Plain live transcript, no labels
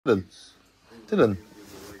Dylan,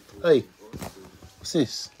 hey, what's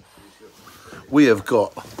this? We have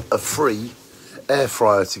got a free air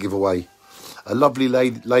fryer to give away. A lovely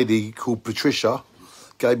lady called Patricia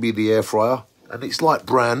gave me the air fryer, and it's like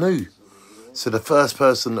brand new. So the first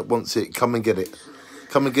person that wants it, come and get it.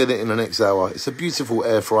 Come and get it in the next hour. It's a beautiful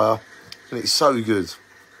air fryer, and it's so good.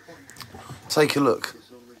 Take a look.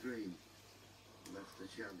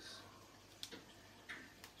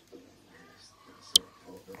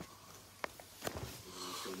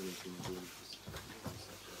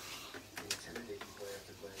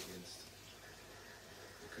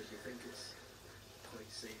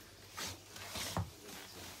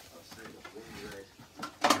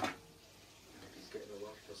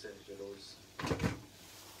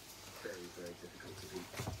 Very difficult to beat.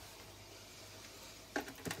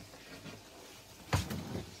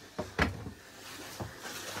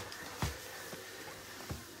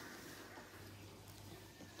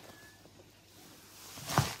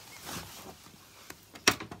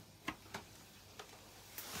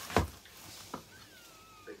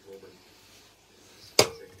 Big woman.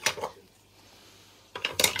 Second position.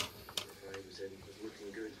 The guy was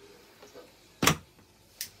looking good.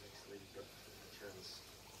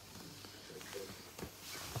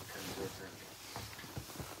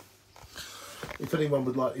 If anyone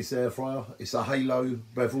would like this air fryer, it's a Halo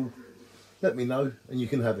bevel, let me know and you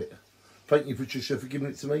can have it. Thank you, Patricia, for giving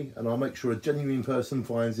it to me, and I'll make sure a genuine person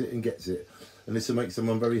finds it and gets it, and this will make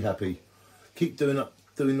someone very happy. Keep doing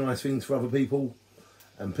nice things for other people,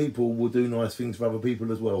 and people will do nice things for other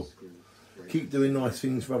people as well. Keep doing nice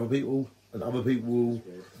things for other people, and other people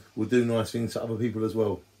will do nice things for other people as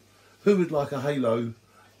well. Who would like a Halo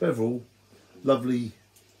bevel, lovely,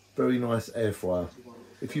 very nice air fryer?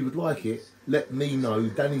 If you would like it, let me know,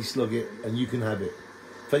 Danny Sloggett, and you can have it.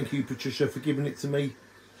 Thank you, Patricia, for giving it to me.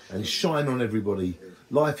 And shine on, everybody.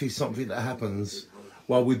 Life is something that happens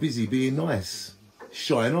while we're busy being nice.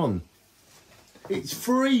 Shine on. It's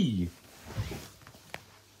free.